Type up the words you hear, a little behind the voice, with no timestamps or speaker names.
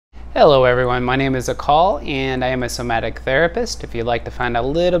Hello everyone, my name is Akal and I am a somatic therapist. If you'd like to find a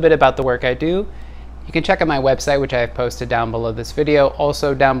little bit about the work I do, you can check out my website, which I have posted down below this video.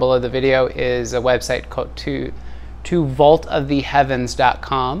 Also down below the video is a website called to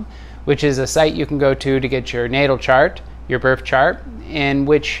vaultoftheheavens.com, which is a site you can go to get your natal chart, your birth chart, in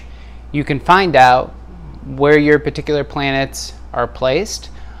which you can find out where your particular planets are placed,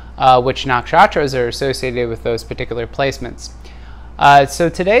 which nakshatras are associated with those particular placements. So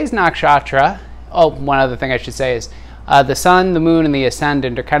today's nakshatra, one other thing I should say is the sun, the moon, and the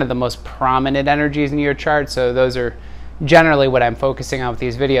ascendant are kind of the most prominent energies in your chart, so those are generally what I'm focusing on with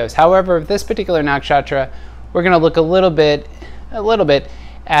these videos. However, with this particular nakshatra, we're going to look a little bit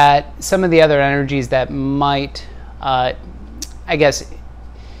at some of the other energies that might, I guess,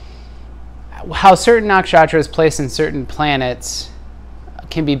 how certain nakshatras placed in certain planets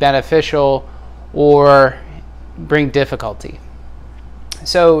can be beneficial or bring difficulty.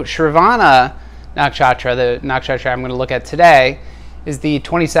 So Shravana Nakshatra, the nakshatra I'm going to look at today, is the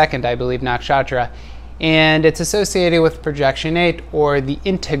 22nd, I believe, nakshatra, and it's associated with projection 8 or the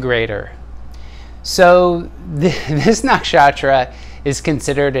integrator. So this nakshatra is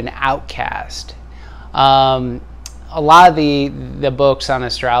considered an outcast. A lot of the books on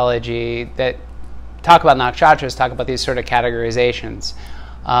astrology that talk about nakshatras talk about these sort of categorizations.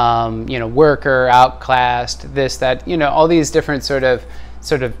 Worker, outcast, this, that, all these different sort of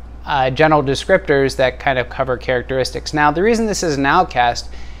general descriptors that kind of cover characteristics. Now, the reason this is an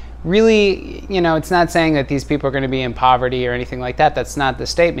outcast, really, it's not saying that these people are going to be in poverty or anything like that. That's not the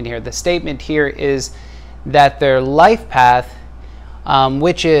statement here. The statement here is that their life path,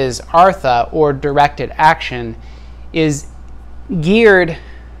 which is artha, or directed action, is geared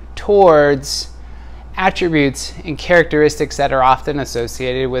towards attributes and characteristics that are often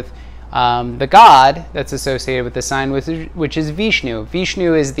associated with the god that's associated with the sign, which is Vishnu.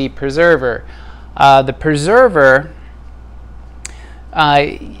 Vishnu is the preserver. The preserver,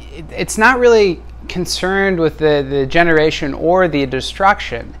 it's not really concerned with the generation or the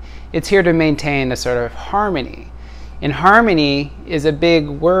destruction. It's here to maintain a sort of harmony. And harmony is a big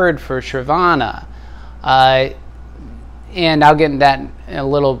word for Shravana. And I'll get into that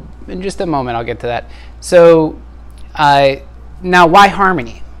in just a moment. I'll get to that. So now, why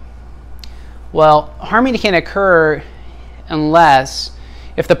harmony? Well, harmony can occur unless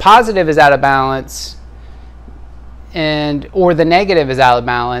if the positive is out of balance or the negative is out of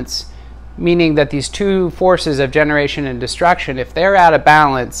balance, meaning that these two forces of generation and destruction, if they're out of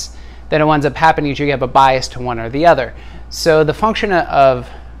balance, then it ends up happening you have a bias to one or the other. So the function of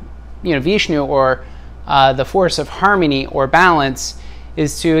Vishnu, or the force of harmony or balance,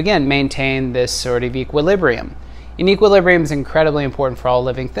 is to, again, maintain this sort of equilibrium. And equilibrium is incredibly important for all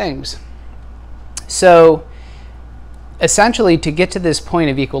living things. So essentially, to get to this point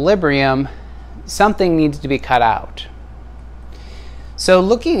of equilibrium, something needs to be cut out. So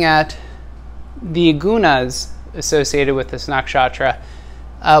looking at the gunas associated with this nakshatra,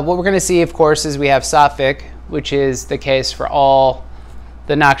 what we're going to see, of course, is we have sattvic, which is the case for all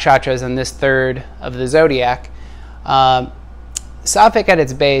the nakshatras in this third of the zodiac. Sattvic at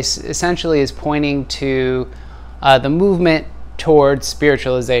its base essentially is pointing to the movement towards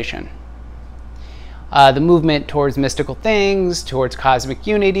spiritualization. The movement towards mystical things, towards cosmic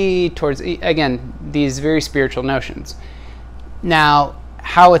unity, towards, again, these very spiritual notions. Now,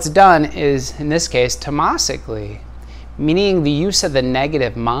 how it's done is, in this case, tamasically, meaning the use of the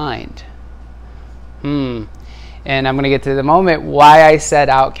negative mind. And I'm going to get to the moment why I said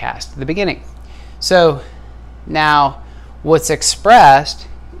outcast at the beginning. So now, what's expressed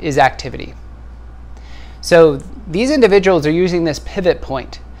is activity. So these individuals are using this pivot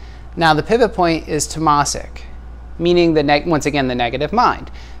point. Now, the pivot point is tamasic, meaning once again, the negative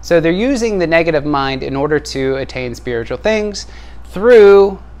mind. So they're using the negative mind in order to attain spiritual things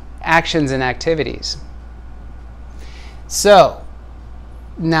through actions and activities. So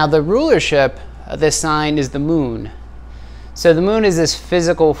now the rulership of this sign is the moon. So the moon is this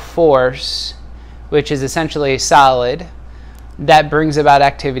physical force, which is essentially solid, that brings about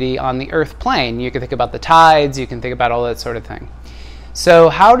activity on the earth plane. You can think about the tides, you can think about all that sort of thing. So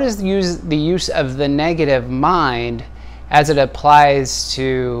how does the use of the negative mind as it applies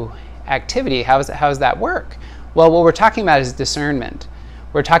to activity, how does that work? Well, what we're talking about is discernment.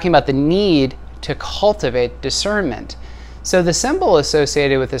 We're talking about the need to cultivate discernment. So the symbol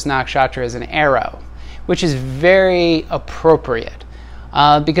associated with this nakshatra is an arrow, which is very appropriate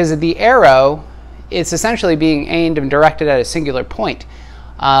because of the arrow, it's essentially being aimed and directed at a singular point.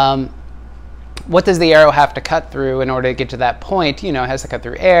 What does the arrow have to cut through in order to get to that point? It has to cut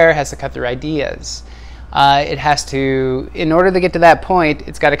through air, has to cut through ideas. it has to, in order to get to that point,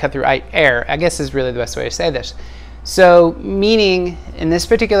 it's got to cut through air, I guess is really the best way to say this. So meaning, in this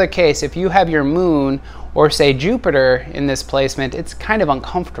particular case, if you have your moon or say Jupiter in this placement, it's kind of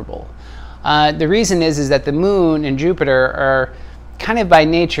uncomfortable. The reason is that the moon and Jupiter are kind of by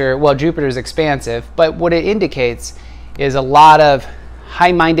nature, well, Jupiter is expansive, but what it indicates is a lot of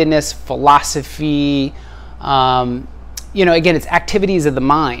high-mindedness, philosophy, again, it's activities of the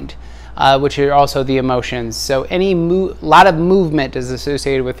mind, which are also the emotions. So lot of movement is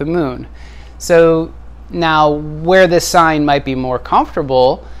associated with the moon. So now where this sign might be more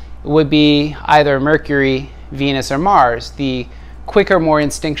comfortable would be either Mercury, Venus, or Mars, the quicker, more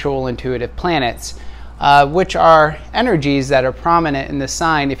instinctual, intuitive planets, which are energies that are prominent in the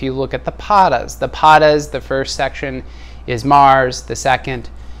sign if you look at the padas. The padas, the first section is Mars, the second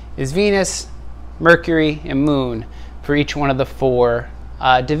is Venus, Mercury, and Moon for each one of the 4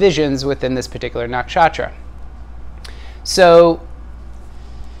 divisions within this particular nakshatra. So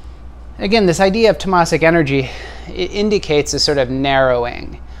again, this idea of tamasic energy, it indicates a sort of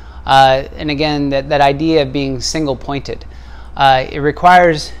narrowing. And again, that idea of being single-pointed. It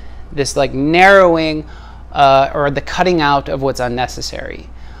requires this like narrowing or the cutting out of what's unnecessary.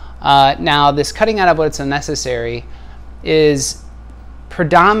 Now, this cutting out of what's unnecessary is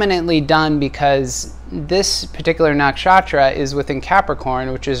predominantly done because this particular nakshatra is within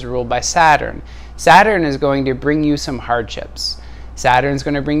Capricorn, which is ruled by Saturn. Saturn is going to bring you some hardships. Saturn's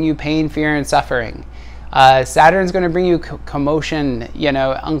going to bring you pain, fear, and suffering. Saturn's going to bring you commotion,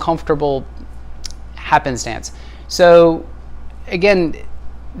 uncomfortable happenstance. So again,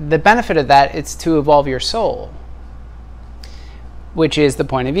 the benefit of that is to evolve your soul, which is the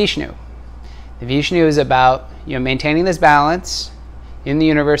point of Vishnu. The Vishnu is about maintaining this balance in the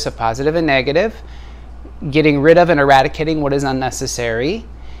universe of positive and negative, getting rid of and eradicating what is unnecessary,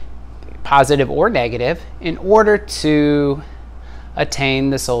 positive or negative, in order to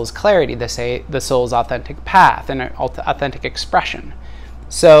attain the soul's clarity, the soul's authentic path and authentic expression.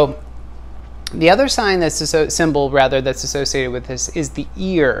 So the other sign symbol that's associated with this is the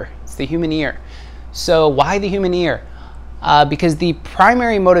ear. It's the human ear. So why the human ear? Because the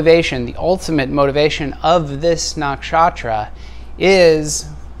primary motivation, the ultimate motivation of this nakshatra is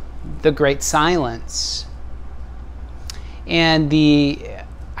the great silence. And the,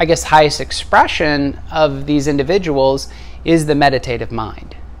 I guess, highest expression of these individuals is the meditative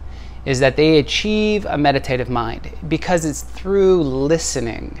mind, is that they achieve a meditative mind because it's through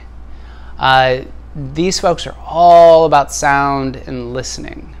listening. These folks are all about sound and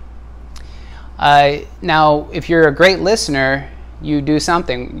listening. Now, if you're a great listener, you do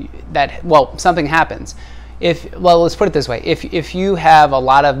something something happens. Let's put it this way. If you have a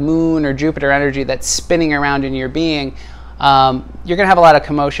lot of moon or Jupiter energy that's spinning around in your being, you're going to have a lot of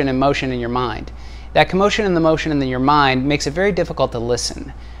commotion and motion in your mind. That commotion and the motion in your mind makes it very difficult to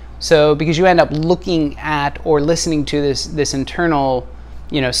listen. So because you end up looking at or listening to this internal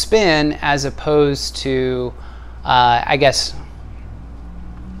spin, as opposed to I guess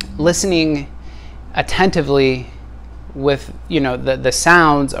listening attentively with the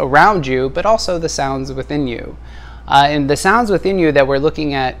sounds around you, but also the sounds within you. And the sounds within you that we're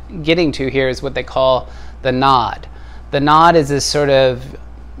looking at getting to here is what they call the nod. The nod is this sort of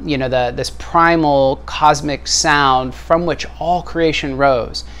this primal cosmic sound from which all creation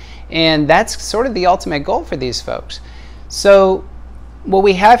rose, and that's sort of the ultimate goal for these folks. So what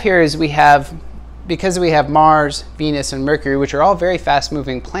we have here is because we have Mars, Venus, and Mercury, which are all very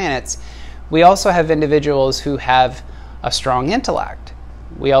fast-moving planets, we also have individuals who have a strong intellect.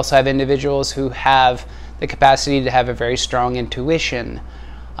 We also have individuals who have the capacity to have a very strong intuition.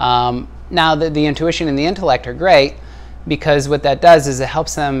 Now, the intuition and the intellect are great, because what that does is it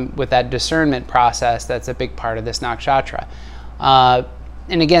helps them with that discernment process that's a big part of this nakshatra.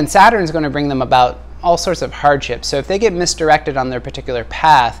 And again, Saturn's going to bring them about all sorts of hardships. So if they get misdirected on their particular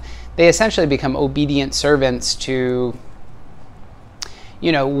path, they essentially become obedient servants to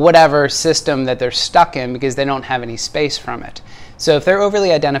whatever system that they're stuck in, because they don't have any space from it. So if they're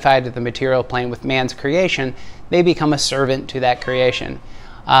overly identified with the material plane with man's creation, they become a servant to that creation.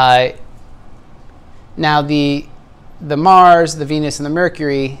 Now the Mars, the Venus, and the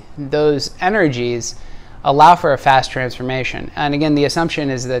Mercury, those energies allow for a fast transformation. And again, the assumption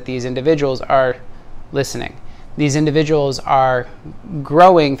is that these individuals are listening. These individuals are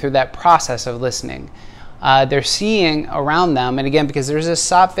growing through that process of listening. They're seeing around them, and again, because there's a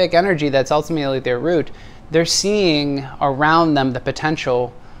sattvic energy that's ultimately their root, they're seeing around them the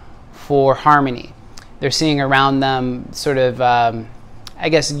potential for harmony. They're seeing around them sort of, I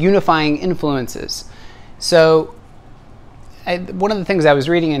guess, unifying influences. So one of the things I was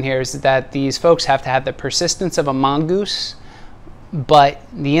reading in here is that these folks have to have the persistence of a mongoose, but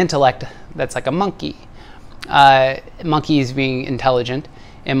the intellect that's like a monkey. Monkeys being intelligent,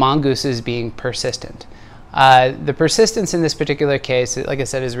 and mongooses being persistent. The persistence in this particular case, like I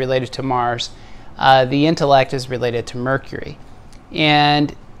said, is related to Mars. The intellect is related to Mercury.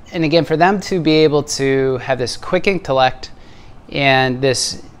 And again, for them to be able to have this quick intellect and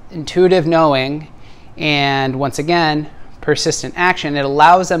this intuitive knowing, and once again, persistent action, it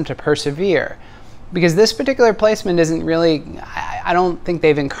allows them to persevere. Because this particular placement isn't really, I don't think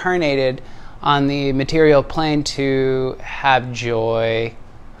they've incarnated on the material plane to have joy.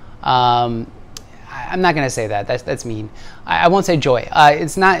 I'm not going to say that. That's mean. I won't say joy.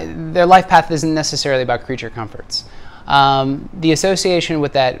 It's not. Their life path isn't necessarily about creature comforts. The association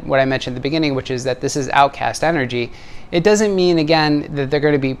with that, what I mentioned at the beginning, which is that this is outcast energy, it doesn't mean, again, that they're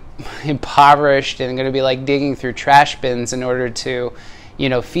going to be impoverished and going to be like digging through trash bins in order to, you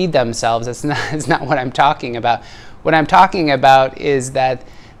know, feed themselves. That's not what I'm talking about. What I'm talking about is that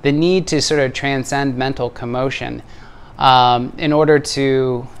the need to sort of transcend mental commotion in order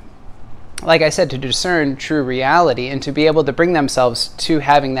to, like I said, to discern true reality and to be able to bring themselves to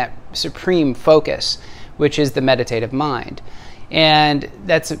having that supreme focus, which is the meditative mind. And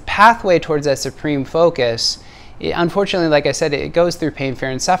that's a pathway towards that supreme focus. Unfortunately, like I said, it goes through pain, fear,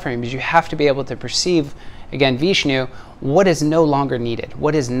 and suffering, because you have to be able to perceive, again, Vishnu, what is no longer needed,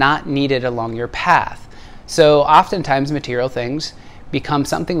 what is not needed along your path. So oftentimes material things become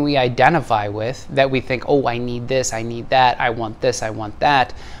something we identify with, that we think, oh, I need this, I need that, I want this, I want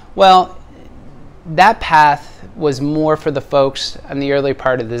that. Well, that path was more for the folks in the early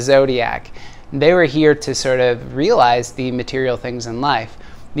part of the zodiac. They were here to sort of realize the material things in life.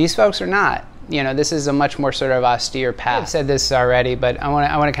 These folks are not. You know, this is a much more sort of austere path. I've said this already, but I want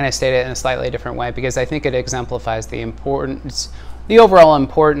to kind of state it in a slightly different way, because I think it exemplifies the importance, the overall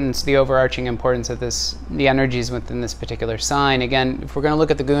importance, the overarching importance of the energies within this particular sign. Again, if we're going to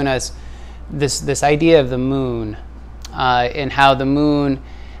look at the Gunas, this idea of the moon, and how the moon,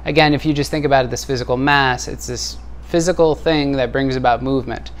 again, if you just think about it, this physical mass, it's this physical thing that brings about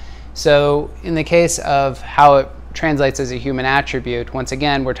movement. So in the case of how it translates as a human attribute, once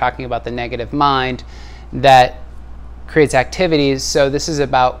again, we're talking about the negative mind that creates activities. So this is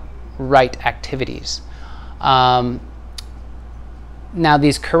about right activities. Now,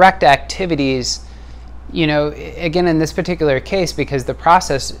 these correct activities, you know, again, in this particular case, because the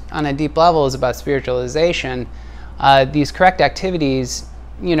process on a deep level is about spiritualization, these correct activities,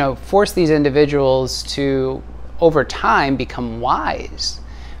 you know, force these individuals to, over time, become wise,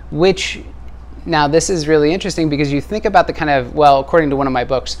 which, now this is really interesting, because you think about the kind of, well, according to one of my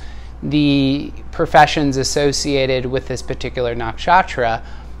books, the professions associated with this particular nakshatra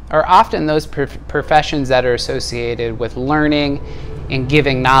are often those professions that are associated with learning and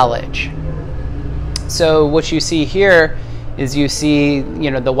giving knowledge. So what you see here is you see,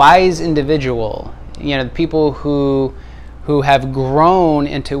 you know, the wise individual, you know, the people who have grown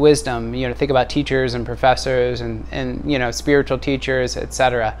into wisdom. You know, think about teachers and professors and you know, spiritual teachers,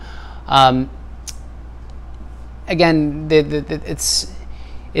 etc. Again, it's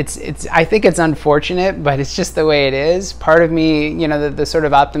I think it's unfortunate, but it's just the way it is. Part of me, you know, the sort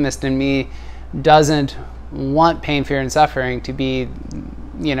of optimist in me doesn't want pain, fear, and suffering to be,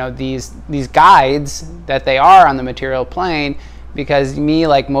 you know, these guides that they are on the material plane, because me,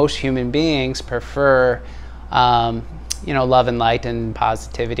 like most human beings, prefer you know, love and light and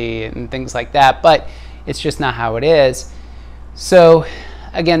positivity and things like that, but it's just not how it is. So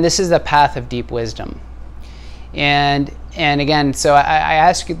again, this is the path of deep wisdom. And again, so I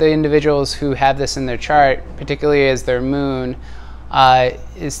ask the individuals who have this in their chart, particularly as their moon,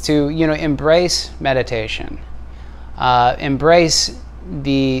 is to, you know, embrace meditation, embrace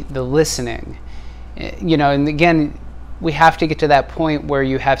the listening, you know, and again, we have to get to that point where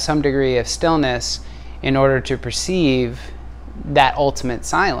you have some degree of stillness in order to perceive that ultimate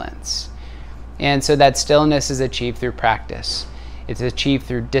silence. And so that stillness is achieved through practice. It's achieved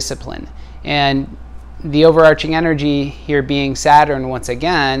through discipline. And the overarching energy here being Saturn, once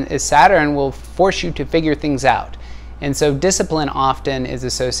again, is Saturn will force you to figure things out. And so discipline often is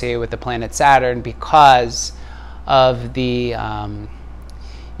associated with the planet Saturn because of the,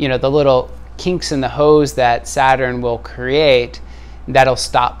 you know, the little kinks in the hose that Saturn will create that'll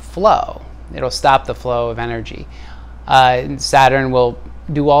stop flow. It'll stop the flow of energy. Saturn will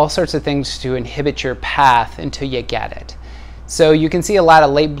do all sorts of things to inhibit your path until you get it. So you can see a lot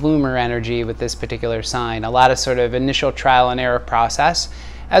of late bloomer energy with this particular sign, a lot of sort of initial trial and error process,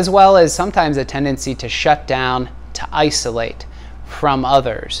 as well as sometimes a tendency to shut down, to isolate from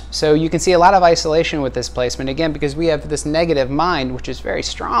others. So you can see a lot of isolation with this placement, again, because we have this negative mind, which is very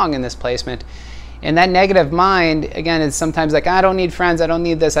strong in this placement. And that negative mind, again, is sometimes like, I don't need friends, I don't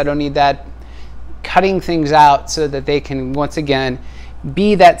need this, I don't need that. Cutting things out so that they can, once again,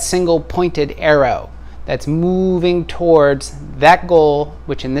 be that single pointed arrow that's moving towards that goal,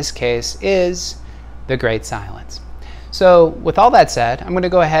 which in this case is the great silence. So with all that said, I'm going to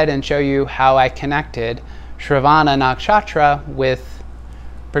go ahead and show you how I connected Shravana Nakshatra with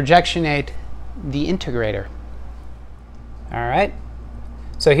Projectionate, the integrator. All right.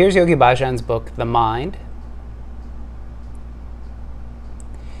 So here's Yogi Bhajan's book, The Mind.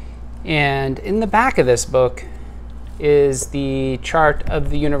 And in the back of this book is the chart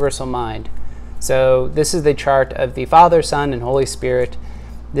of the universal mind. So this is the chart of the Father, Son, and Holy Spirit.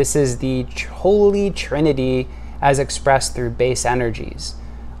 This is the Holy Trinity as expressed through base energies,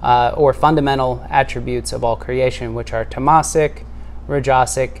 or fundamental attributes of all creation, which are tamasic,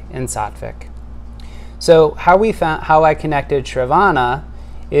 rajasic, and sattvic. So how I connected Shravana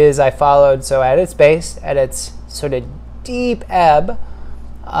is I followed, so at its base, at its sort of deep ebb,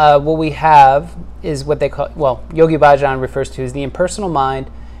 what we have is what they call, well, Yogi Bhajan refers to as the impersonal mind,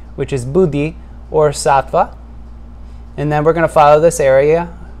 which is buddhi or sattva. And then we're going to follow this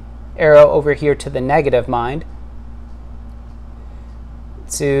arrow over here to the negative mind,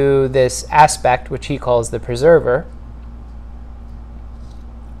 to this aspect, which he calls the preserver.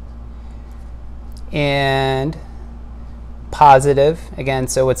 And positive, again,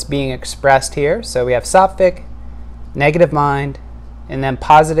 so it's being expressed here. So we have sattvic, negative mind, and then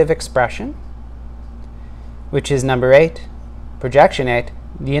positive expression, which is number 8, Projectionate,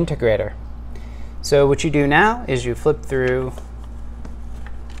 the integrator. So what you do now is you flip through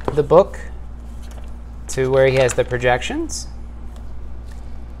the book to where he has the projections.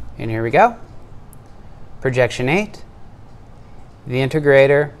 And here we go. Projectionate, the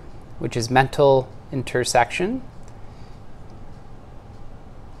integrator, which is mental intersection,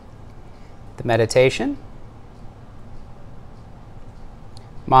 the meditation,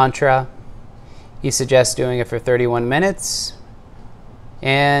 mantra. He suggests doing it for 31 minutes.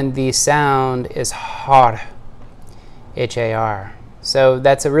 And the sound is har, H-A-R. So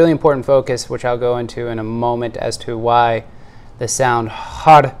that's a really important focus, which I'll go into in a moment as to why the sound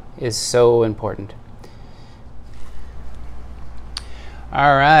har is so important.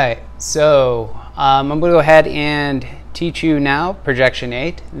 All right, so I'm going to go ahead and teach you now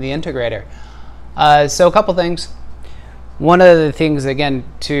Projectionate, the integrator. So a couple things. One of the things, again,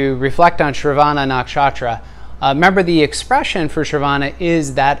 to reflect on Shravana Nakshatra, remember the expression for Shravana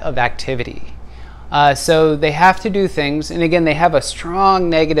is that of activity. So they have to do things, and again, they have a strong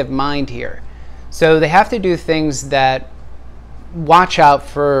negative mind here. So they have to do things that watch out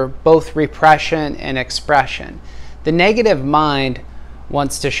for both repression and expression. The negative mind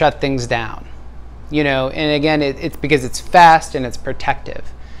wants to shut things down, you know, and again, it's because it's fast and it's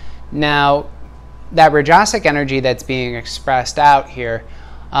protective. Now, that rajasic energy that's being expressed out here,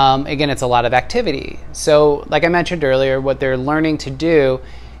 again, it's a lot of activity. So like I mentioned earlier, what they're learning to do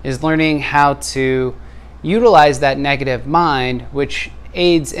is learning how to utilize that negative mind, which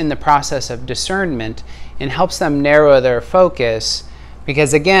aids in the process of discernment and helps them narrow their focus.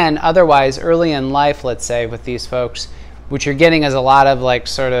 Because again, otherwise, early in life, let's say, with these folks, what you're getting is a lot of like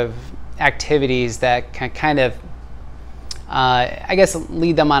sort of activities that can kind of, I guess,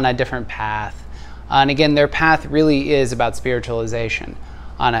 lead them on a different path. And again, their path really is about spiritualization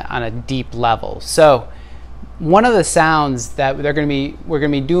on a deep level. So one of the sounds that we're going to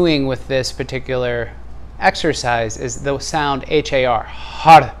be doing with this particular exercise is the sound H-A-R,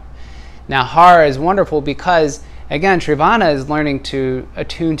 har. Now, har is wonderful because, again, Shravana is learning to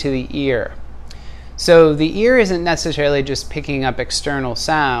attune to the ear. So the ear isn't necessarily just picking up external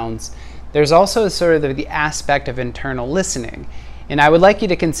sounds. There's also sort of the aspect of internal listening. And I would like you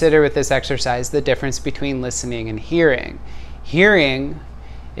to consider with this exercise the difference between listening and hearing. Hearing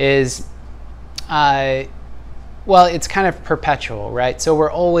is, well, it's kind of perpetual, right? So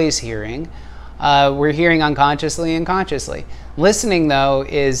we're always hearing. We're hearing unconsciously and consciously. Listening, though,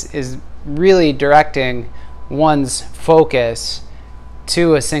 is really directing one's focus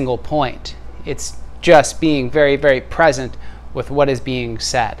to a single point. It's just being very, very present with what is being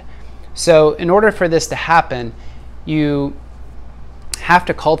said. So in order for this to happen, you have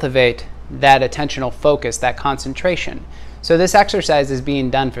to cultivate that attentional focus, that concentration. So this exercise is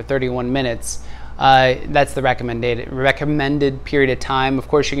being done for 31 minutes. That's the recommended period of time. Of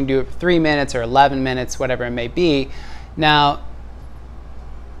course, you can do it for 3 minutes or 11 minutes, whatever it may be. Now,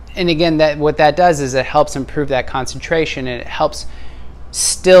 and again, what that does is it helps improve that concentration, and it helps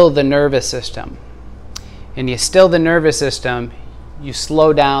still the nervous system. And you still the nervous system, you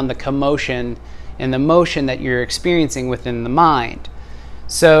slow down the commotion and the motion that you're experiencing within the mind.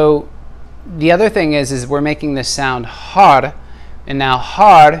 So the other thing is we're making this sound hard, and now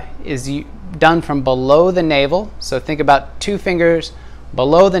hard is done from below the navel. So think about 2 fingers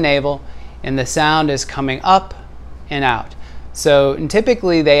below the navel, and the sound is coming up and out. So and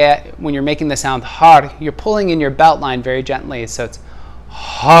typically when you're making the sound hard, you're pulling in your belt line very gently. So it's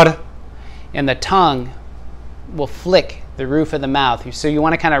hard, and the tongue will flick the roof of the mouth. So you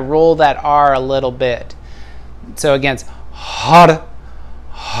want to kind of roll that R a little bit. So again, it's hard,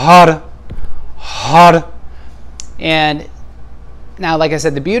 hard, hard. And now, like I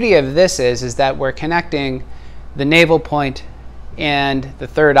said, the beauty of this is that we're connecting the navel point and the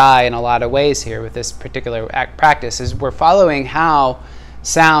third eye in a lot of ways here with this particular practice. Is we're following how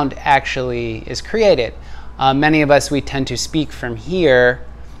sound actually is created. Many of us, we tend to speak from here,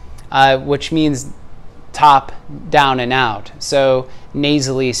 which means top, down, and out. So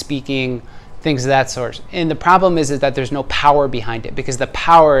nasally speaking, things of that sort. And the problem is that there's no power behind it, because the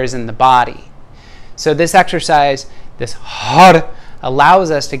power is in the body. So this exercise, this hard,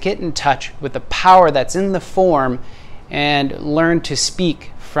 allows us to get in touch with the power that's in the form and learn to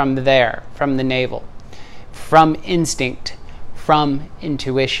speak from there, from the navel, from instinct, from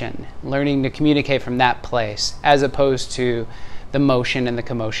intuition, learning to communicate from that place, as opposed to the motion and the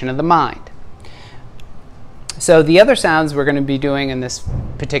commotion of the mind. So the other sounds we're going to be doing in this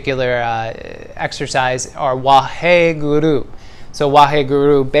particular exercise are Waheguru. So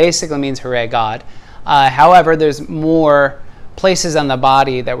Waheguru basically means Hooray God. However, there's more places on the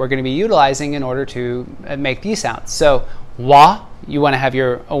body that we're going to be utilizing in order to make these sounds. So Wa, you want to have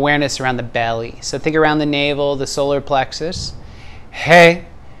your awareness around the belly. So think around the navel, the solar plexus. He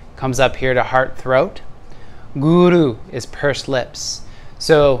comes up here to heart, throat. Guru is pursed lips.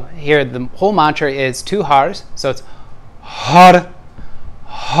 So here the whole mantra is 2 hars. So it's har,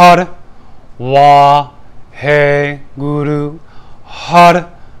 har, wa, he, guru,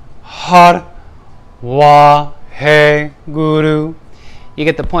 har, har, wa, he, guru. You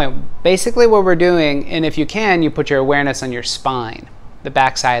get the point. Basically what we're doing, and if you can, you put your awareness on your spine, the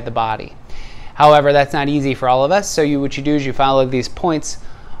back side of the body. However, that's not easy for all of us. So what you do is you follow these points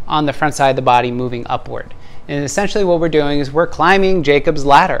on the front side of the body moving upward. And essentially what we're doing is we're climbing Jacob's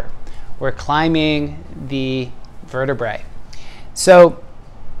ladder. We're climbing the vertebrae. So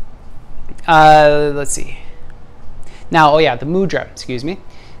let's see. Now, the mudra, excuse me.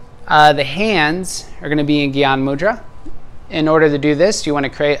 The hands are going to be in Gyan Mudra. In order to do this, you want to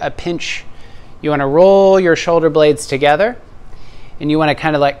create a pinch. You want to roll your shoulder blades together, and you want to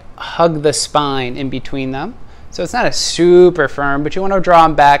kind of like hug the spine in between them. So it's not a super firm, but you want to draw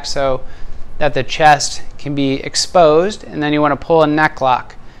them back so that the chest can be exposed, and then you want to pull a neck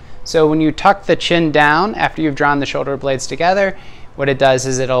lock. So when you tuck the chin down after you've drawn the shoulder blades together, what it does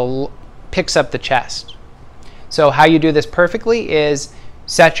is picks up the chest. So how you do this perfectly is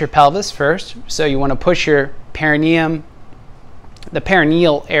set your pelvis first. So you want to push your perineum, the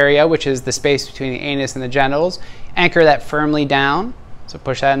perineal area, which is the space between the anus and the genitals, anchor that firmly down. So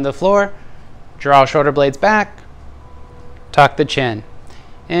push that into the floor, draw shoulder blades back, tuck the chin.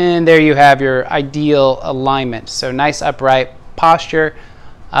 And there you have your ideal alignment. So nice upright posture.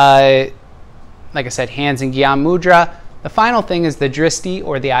 Like I said, hands in Gyan Mudra. The final thing is the dristi,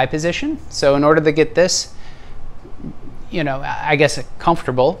 or the eye position. So in order to get this, I guess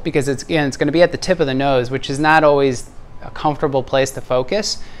comfortable, because it's going to be at the tip of the nose, which is not always a comfortable place to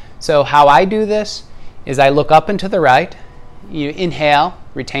focus. So how I do this is I look up and to the right. You inhale,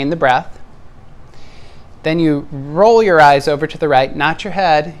 retain the breath. Then you roll your eyes over to the right, not your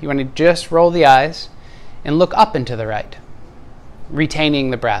head. You want to just roll the eyes and look up and to the right, retaining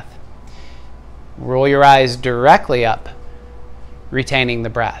the breath. Roll your eyes directly up, retaining the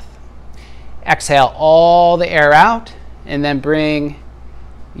breath. Exhale all the air out, and then bring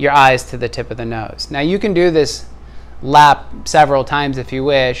your eyes to the tip of the nose. Now you can do this lap several times if you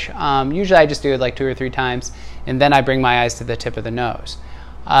wish. Usually I just do it like 2 or 3 times, and then I bring my eyes to the tip of the nose.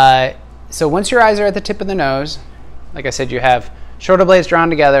 So once your eyes are at the tip of the nose, like I said, you have shoulder blades drawn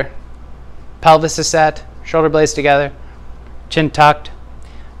together, pelvis is set, shoulder blades together, chin tucked.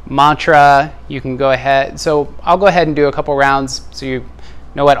 Mantra, you can go ahead. So I'll go ahead and do a couple rounds so you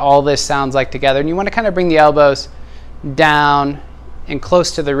know what all this sounds like together. And you want to kind of bring the elbows down and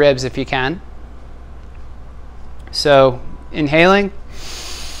close to the ribs if you can. So inhaling.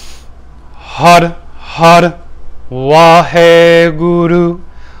 Har, har, Waheguru.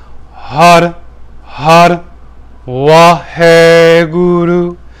 Har, har, Waheguru.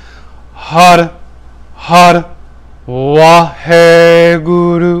 Har, har, Waheguru.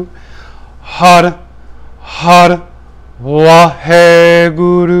 Har, har,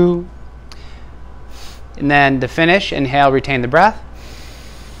 Waheguru. And then to finish, inhale, retain the breath.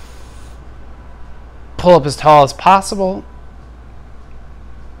 Pull up as tall as possible.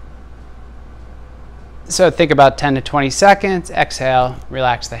 So think about 10 to 20 seconds. Exhale,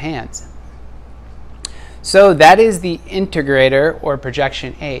 relax the hands. So that is the integrator or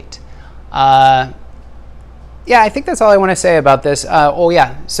projection 8. Yeah, I think that's all I want to say about this. Oh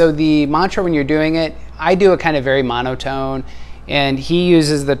yeah, so the mantra, when you're doing it, I do it kind of very monotone, and he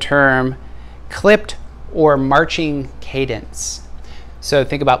uses the term clipped or marching cadence. So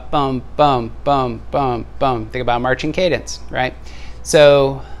think about bum, bum, bum, bum, bum. Think about marching cadence, right?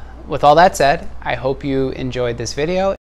 So with all that said, I hope you enjoyed this video.